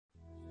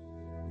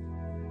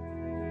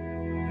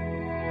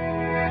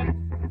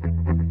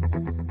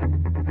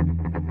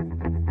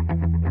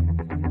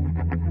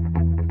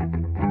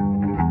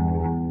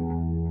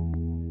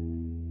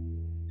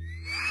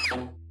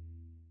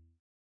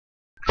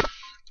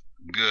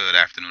Good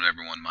afternoon,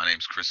 everyone. My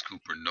name is Chris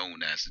Cooper, known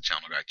as the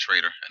Channel Guy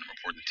Trader, and I'm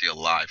reporting to you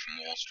live from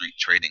Wall Street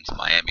Trading's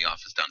Miami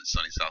office down in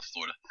sunny South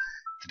Florida.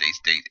 Today's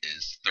date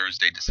is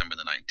Thursday, December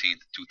the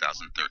 19th,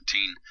 2013,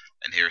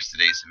 and here's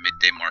today's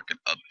midday market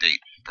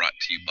update brought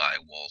to you by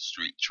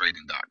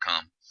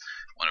WallStreetTrading.com.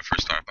 I want to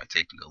first start by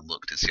taking a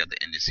look to see how the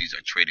indices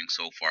are trading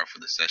so far for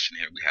the session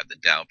here. We have the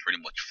Dow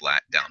pretty much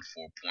flat, down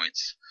 4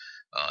 points.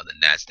 The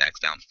Nasdaq's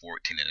down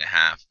 14 and a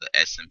half. The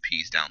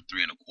S&P's down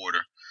 3 and a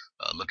quarter.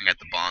 Looking at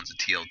the bonds, the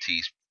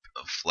TLT's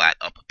flat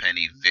up a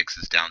penny. VIX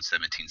is down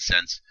 17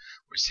 cents.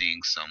 We're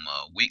seeing some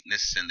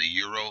weakness in the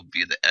euro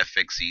via the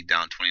FXE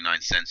down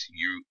 29 cents.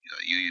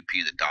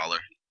 UUP, the dollar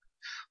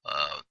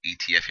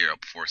ETF here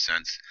up 4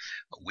 cents.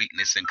 A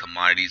weakness in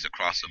commodities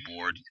across the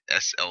board.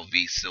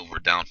 SLV silver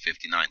down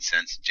 59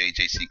 cents.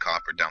 JJC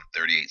copper down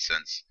 38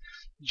 cents.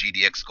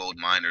 GDX gold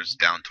miners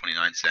down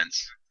 29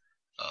 cents.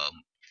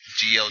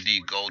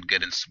 GLD gold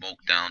getting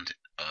smoked down,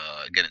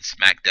 getting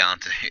smacked down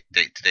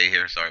today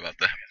here. Sorry about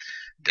that.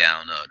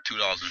 Down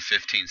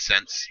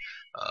 $2.15.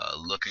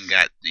 Looking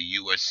at the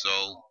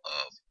USO,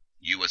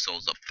 USO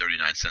is up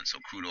 39 cents. So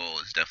crude oil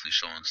is definitely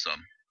showing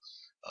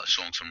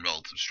some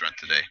relative strength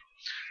today.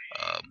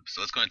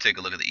 So let's go and take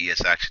a look at the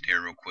ES action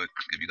here real quick.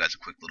 Give you guys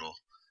a quick little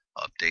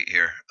update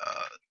here.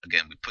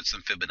 Again, we put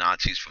some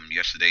Fibonacci's from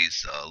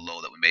yesterday's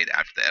low that we made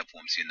after the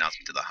FOMC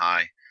announcement to the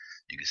high.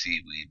 You can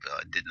see we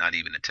did not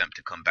even attempt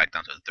to come back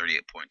down to the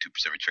 38.2%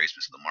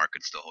 retracement, so the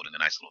market's still holding a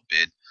nice little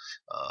bid.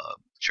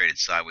 Traded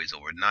sideways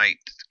overnight,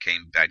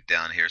 came back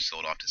down here,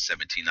 sold off to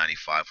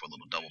 17.95 for a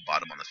little double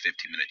bottom on the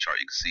 15-minute chart,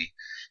 you can see.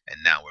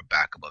 And now we're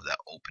back above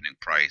that opening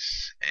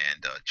price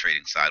and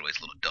trading sideways,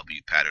 a little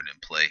W pattern in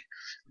play,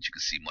 which you can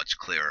see much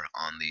clearer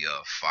on the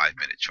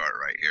 5-minute chart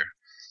right here.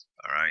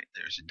 All right,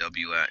 there's a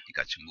W at. You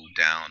got your move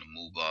down,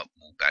 move up,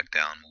 move back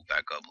down, move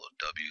back up. A little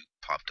W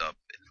popped up.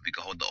 We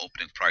could hold the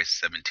opening price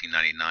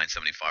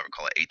 17.99.75 or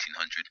call it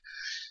 1800.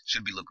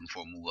 Should be looking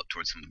for a move up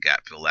towards some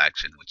gap fill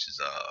action, which is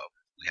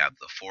we have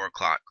the 4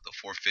 o'clock, the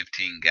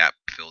 4:15 gap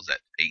fills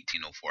at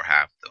 1804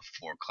 half. The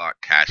 4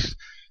 o'clock cash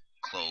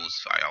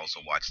close. I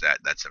also watch that.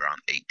 That's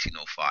around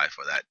 1805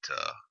 for that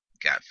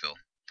gap fill.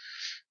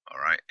 All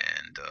right,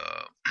 and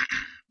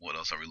what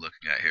else are we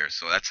looking at here?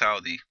 So that's how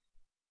the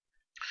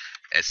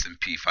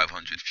S&P 500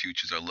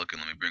 futures are looking.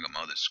 Let me bring up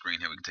my other screen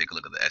here. We can take a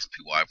look at the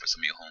SPY for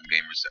some of your home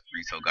gamers,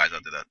 retail guys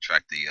out there that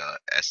track the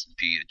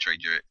S&P to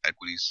trade your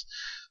equities.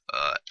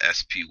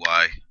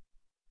 SPY,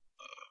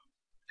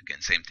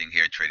 again, same thing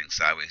here, trading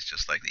sideways,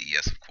 just like the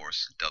ES, of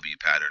course, W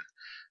pattern.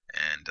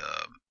 And,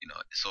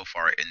 so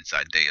far,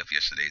 inside day of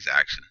yesterday's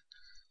action.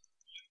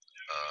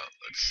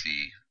 Let's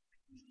see.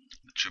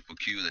 The triple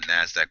Q, the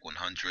NASDAQ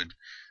 100.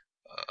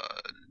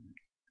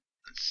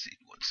 Let's see,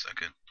 1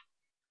 second.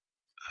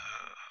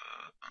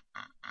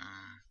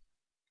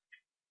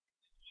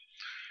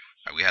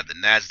 We have the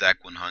Nasdaq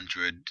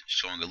 100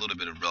 showing a little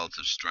bit of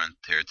relative strength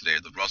here today.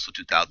 The Russell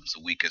 2000 is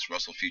the weakest.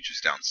 Russell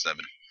futures down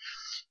 7.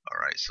 All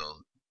right,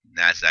 so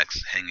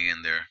Nasdaq's hanging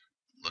in there,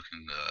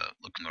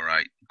 looking all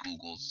right.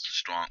 Google's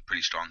strong,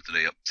 pretty strong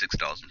today, up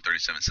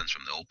 $6.37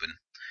 from the open.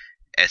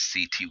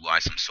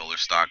 SCTY, some solar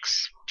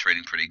stocks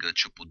trading pretty good.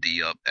 Triple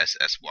D up.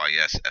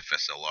 SSYS,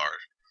 FSLR.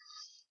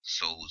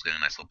 So who's getting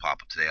a nice little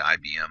pop up today?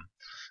 IBM.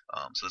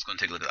 So let's go and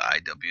take a look at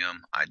the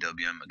IWM.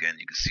 IWM, again,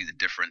 you can see the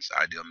difference.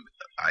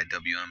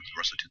 IWM,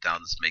 Russell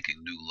 2000 is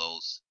making new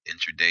lows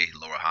intraday,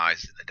 lower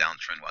highs in the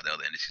downtrend, while the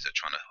other indices are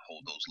trying to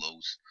hold those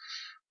lows.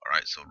 All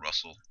right, so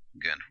Russell,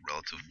 again,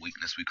 relative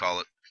weakness, we call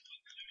it.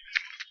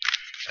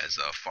 As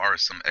far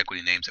as some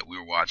equity names that we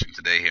were watching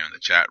today here in the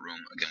chat room,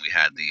 again, we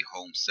had the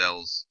home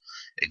sales.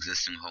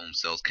 Existing home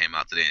sales came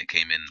out today and it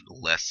came in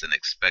less than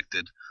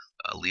expected.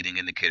 Leading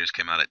indicators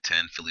came out at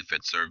 10. Philly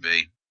Fed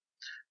survey.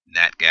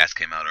 Nat Gas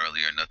came out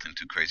earlier, nothing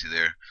too crazy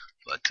there.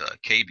 But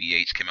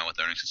KBH came out with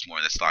earnings this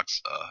morning. That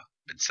stock's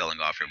been selling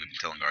off here. We've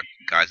been telling our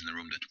guys in the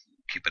room to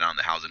keep an eye on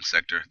the housing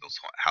sector. Those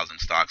housing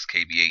stocks,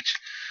 KBH,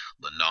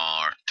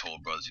 Lennar, Toll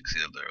Brothers, you can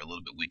see that they're a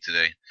little bit weak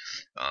today.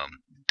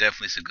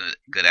 Definitely some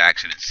good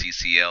action in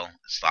CCL.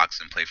 Stocks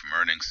in play from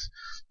earnings.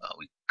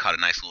 We caught a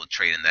nice little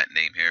trade in that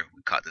name here.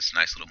 We caught this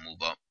nice little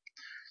move up.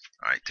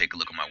 All right, take a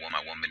look at my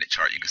 1-minute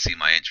chart. You can see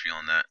my entry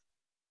on that.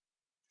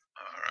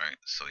 Alright,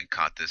 so we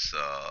caught this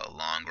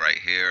long right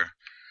here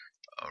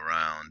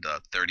around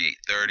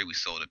 38.30. We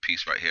sold a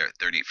piece right here at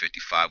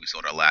 38.55. We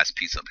sold our last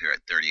piece up here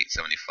at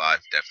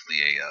 38.75.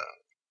 Definitely a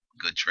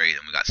good trade,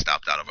 and we got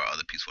stopped out of our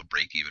other piece for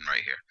break even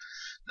right here.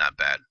 Not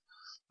bad.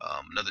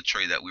 Another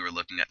trade that we were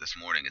looking at this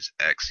morning is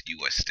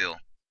XUS Steel.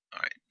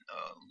 Alright,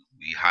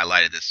 we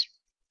highlighted this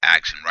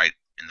action right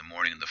in the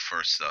morning in the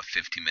first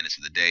 15 minutes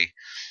of the day.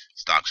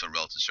 Stocks are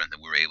relative strength,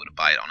 and we were able to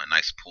buy it on a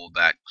nice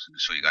pullback. So I can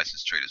show you guys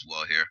this trade as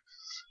well here.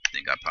 I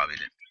think I probably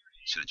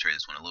should have traded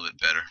this one a little bit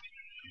better,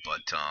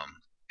 but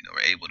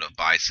we're able to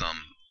buy some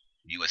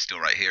U.S. Steel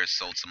right here,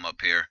 sold some up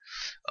here,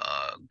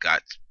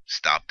 got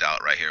stopped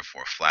out right here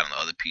for a flat on the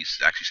other piece.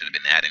 Actually should have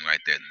been adding right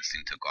there, and this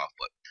thing took off.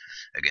 But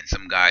again,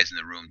 some guys in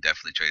the room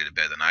definitely traded it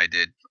better than I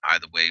did.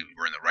 Either way,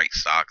 we're in the right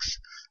stocks.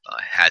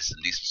 Has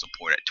some decent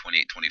support at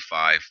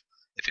 28.25.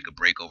 If it could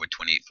break over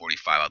 28.45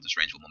 out this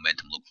range with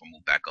momentum, look for a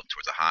move back up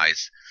towards the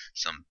highs.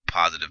 Some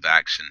positive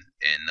action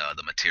in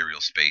the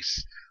material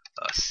space.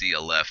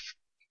 CLF,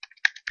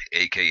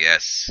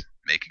 AKS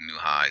making new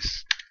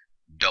highs.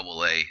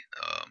 Double A,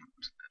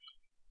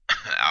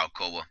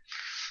 Alcoa,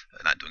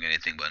 not doing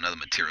anything, but another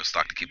material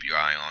stock to keep your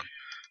eye on.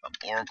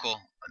 Oracle,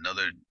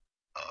 another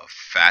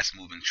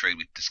fast-moving trade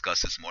we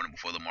discussed this morning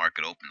before the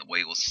market opened. The way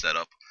it was set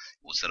up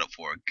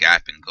for a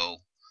gap and go.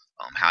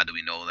 How do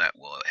we know that?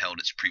 Well, it held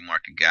its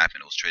pre-market gap and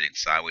it was trading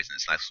sideways in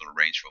this nice little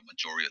range for a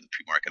majority of the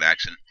pre-market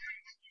action.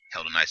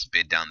 Held a nice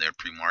bid down there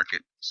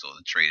pre-market, so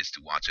the trade is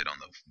to watch it on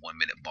the 1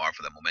 minute bar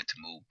for that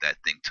momentum move. That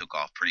thing took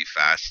off pretty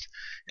fast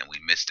and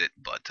we missed it,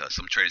 but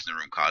some traders in the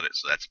room caught it,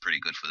 so that's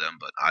pretty good for them,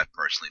 but I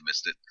personally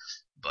missed it.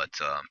 But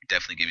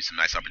definitely give you some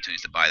nice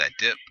opportunities to buy that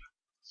dip,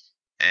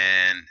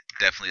 and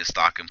definitely a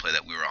stock and play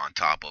that we were on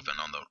top of, and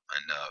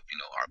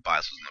our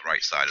bias was on the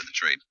right side of the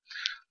trade.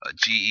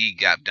 GE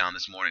gap down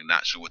this morning.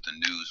 Not sure what the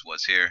news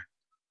was here.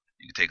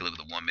 You can take a look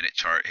at the 1 minute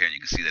chart here, and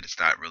you can see that it's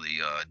not really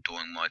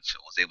doing much.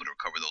 It was able to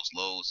recover those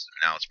lows.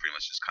 Now it's pretty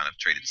much just kind of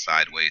traded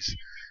sideways.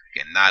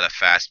 Again, not a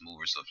fast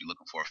mover, so if you're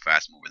looking for a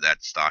fast mover,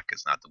 that stock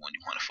is not the one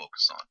you want to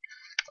focus on.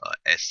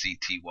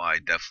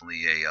 SCTY,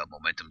 definitely a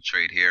momentum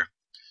trade here.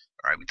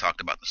 All right, we talked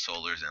about the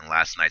solars in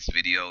last night's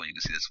video, and you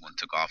can see this one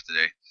took off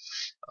today.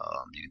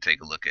 You can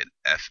take a look at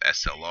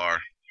FSLR.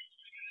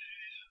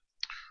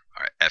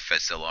 All right,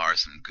 FSLR,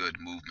 some good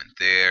movement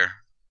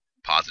there.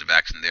 Positive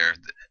action there.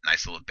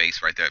 Nice little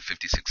base right there at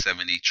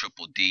 56.70.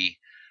 Triple D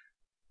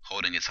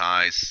holding its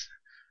highs.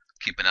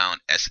 Keep an eye on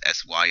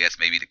SSYS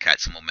maybe to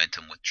catch some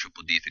momentum with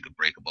Triple D if it could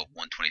break above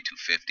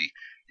 122.50.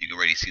 You can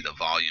already see the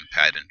volume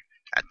pattern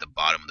at the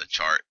bottom of the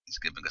chart. It's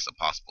giving us a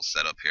possible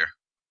setup here.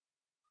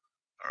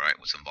 All right,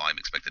 with some volume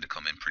expected to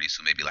come in pretty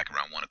soon, maybe like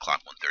around 1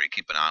 o'clock, 1:30.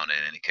 Keep an eye on it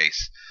in any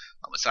case.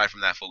 Aside from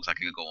that, folks, I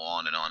could go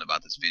on and on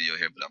about this video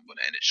here, but I'm going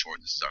to end it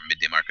short. This is our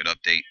midday market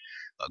update.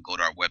 Go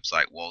to our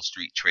website,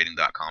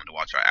 wallstreettrading.com, to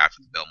watch our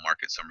after the bell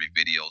market summary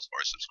videos,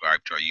 or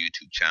subscribe to our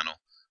YouTube channel,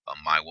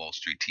 My Wall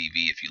Street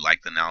TV. If you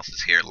like the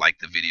analysis here, like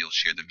the video,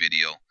 share the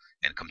video,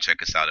 and come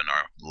check us out in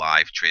our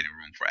live trading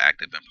room for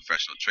active and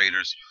professional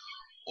traders,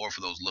 or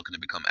for those looking to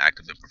become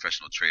active and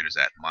professional traders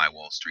at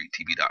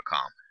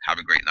mywallstreettv.com. Have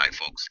a great night,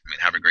 folks.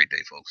 Have a great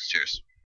day, folks. Cheers.